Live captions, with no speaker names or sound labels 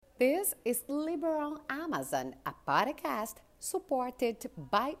This is Liberal Amazon, a podcast supported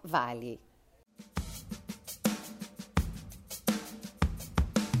by Vale.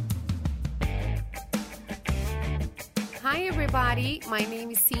 Hi everybody, my name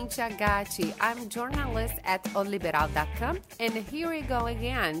is Cynthia Gatti. I'm a journalist at oliberal.com and here we go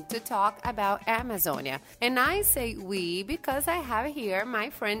again to talk about Amazonia. And I say we because I have here my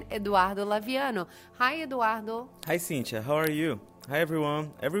friend Eduardo Laviano. Hi Eduardo. Hi Cynthia, how are you? Hi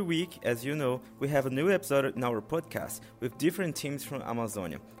everyone. Every week, as you know, we have a new episode in our podcast with different teams from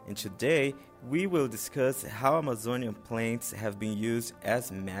Amazonia. And today, we will discuss how Amazonian plants have been used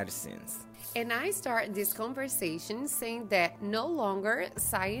as medicines. And I start this conversation saying that no longer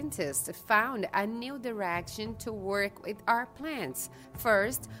scientists found a new direction to work with our plants.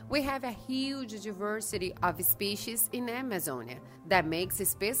 First, we have a huge diversity of species in Amazonia that makes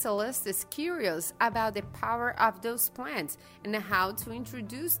specialists curious about the power of those plants and how to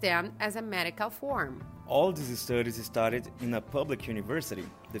introduce them as a medical form. All these studies started in a public university,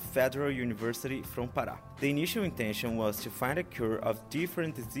 the Federal University from Pará. The initial intention was to find a cure of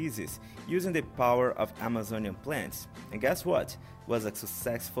different diseases using the power of Amazonian plants. And guess what? Was a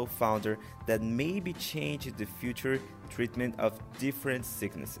successful founder that maybe changed the future treatment of different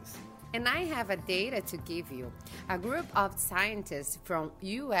sicknesses. And I have a data to give you. A group of scientists from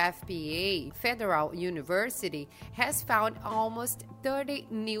UFPA Federal University has found almost 30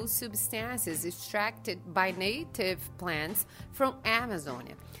 new substances extracted by native plants from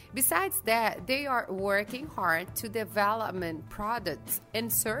Amazonia. Besides that, they are working hard to develop products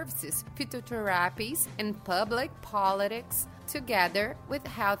and services, phytotherapies, and public politics together with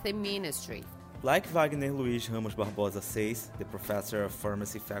Health Ministry. Like Wagner Luiz Ramos Barbosa says, the professor of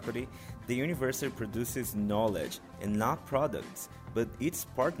pharmacy faculty, the university produces knowledge and not products, but its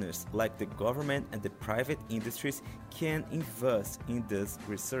partners like the government and the private industries can invest in these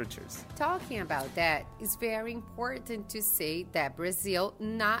researchers. Talking about that, it's very important to say that Brazil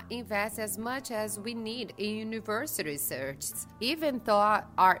not invests as much as we need in university research. Even though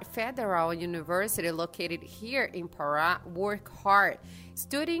our federal university located here in Pará work hard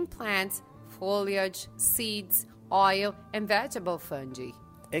studying plants, foliage, seeds, oil, and vegetable fungi.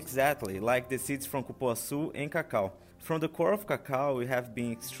 Exactly, like the seeds from cupuaçu and cacao. From the core of cacao, we have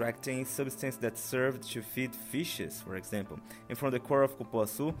been extracting substances that served to feed fishes, for example. And from the core of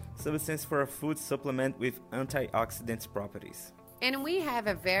cupuaçu, substance for a food supplement with antioxidant properties. And we have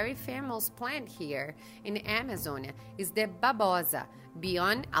a very famous plant here in Amazonia. It's the babosa,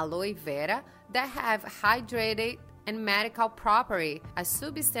 beyond aloe vera, that have hydrated and medical property as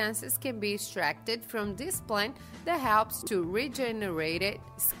substances can be extracted from this plant that helps to regenerate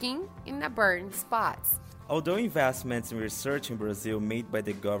skin in the burn spots. Although investments in research in Brazil made by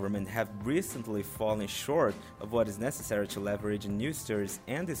the government have recently fallen short of what is necessary to leverage new studies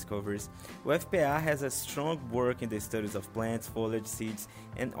and discoveries, UFPA has a strong work in the studies of plants, foliage, seeds,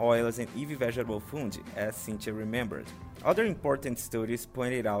 and oils, and even vegetable fungi, as Cynthia remembered. Other important studies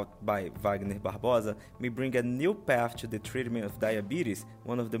pointed out by Wagner Barbosa may bring a new path to the treatment of diabetes,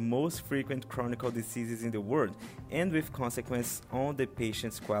 one of the most frequent chronic diseases in the world, and with consequences on the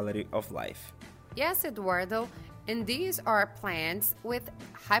patient's quality of life. Yes, Eduardo, and these are plants with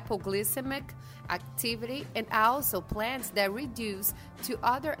hypoglycemic activity and also plants that reduce to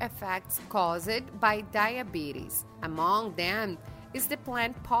other effects caused by diabetes. Among them is the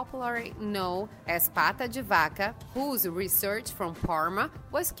plant popularly known as pata de vaca, whose research from Parma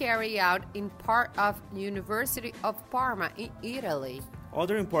was carried out in part of University of Parma in Italy.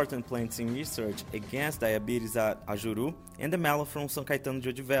 Other important plants in research against diabetes are ajuru and the mallow from São Caetano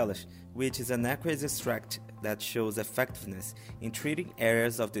de Odivelas, which is an aqueous extract that shows effectiveness in treating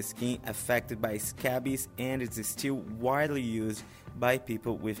areas of the skin affected by scabies and is still widely used by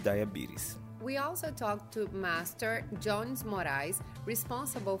people with diabetes. We also talked to Master Jones Moraes,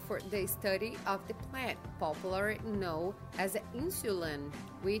 responsible for the study of the plant, popularly known as insulin,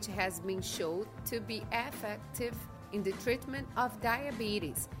 which has been shown to be effective in the treatment of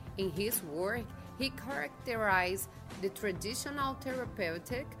diabetes. In his work, he characterized the traditional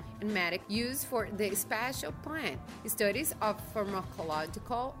therapeutic and medical use for the special plant. Studies of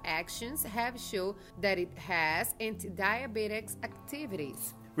pharmacological actions have shown that it has anti-diabetic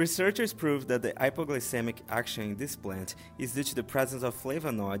activities. Researchers proved that the hypoglycemic action in this plant is due to the presence of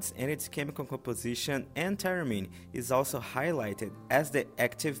flavonoids, and its chemical composition and tyramine is also highlighted as the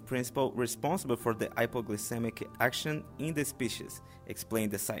active principle responsible for the hypoglycemic action in the species,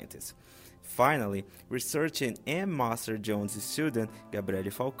 explained the scientist. Finally, researcher and Master Jones' student,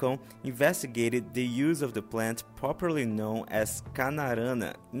 Gabriele Falcão, investigated the use of the plant popularly known as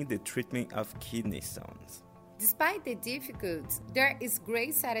canarana in the treatment of kidney stones. Despite the difficulties, there is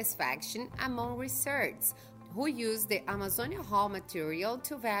great satisfaction among researchers who use the Amazonia raw material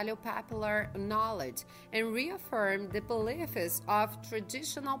to value popular knowledge and reaffirm the beliefs of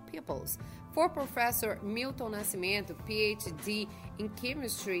traditional peoples. For Professor Milton Nascimento, PhD in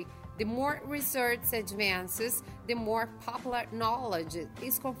chemistry, the more research advances, the more popular knowledge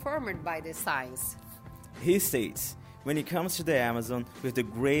is confirmed by the science. He states, when it comes to the Amazon, with the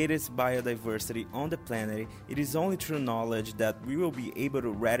greatest biodiversity on the planet, it is only through knowledge that we will be able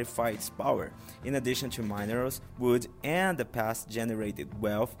to ratify its power. In addition to minerals, wood, and the past generated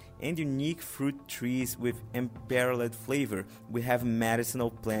wealth, and unique fruit trees with unparalleled flavor, we have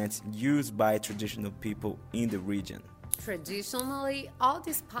medicinal plants used by traditional people in the region. Traditionally, all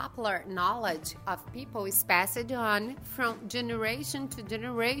this popular knowledge of people is passed on from generation to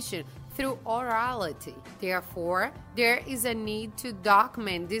generation through orality. Therefore, there is a need to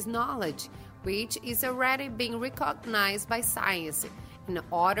document this knowledge, which is already being recognized by science, in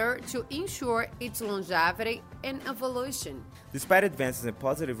order to ensure its longevity and evolution. Despite advances and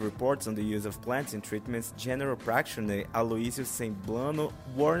positive reports on the use of plants in treatments, General Practitioner Aloysio Semblano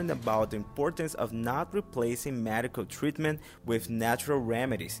warned about the importance of not replacing medical treatment with natural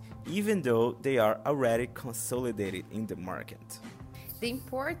remedies, even though they are already consolidated in the market. The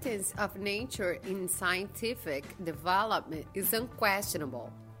importance of nature in scientific development is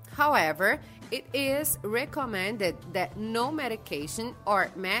unquestionable. However, it is recommended that no medication or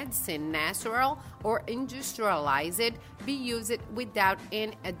medicine, natural or industrialized, be used without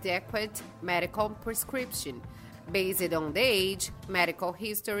an adequate medical prescription, based on the age, medical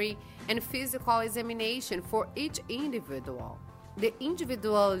history, and physical examination for each individual. The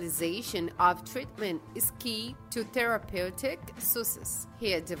individualization of treatment is key to therapeutic success,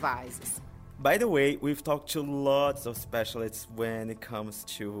 he advises. By the way, we've talked to lots of specialists when it comes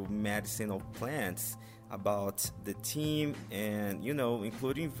to medicinal plants about the team and,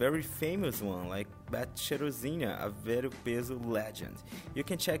 including very famous one like Beth Cherozina, a Vero Peso legend. You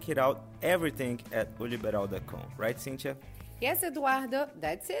can check it out, everything at oliberal.com. Right, Cynthia? Yes, Eduardo,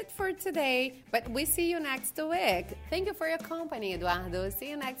 that's it for today, but we see you next week. Thank you for your company, Eduardo. See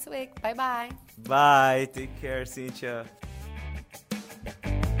you next week. Bye-bye. Bye. Take care, Cynthia.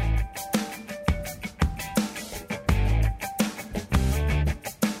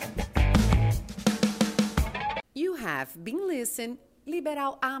 You have been listening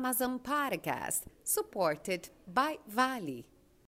Liberal Amazon Podcast, supported by Vale.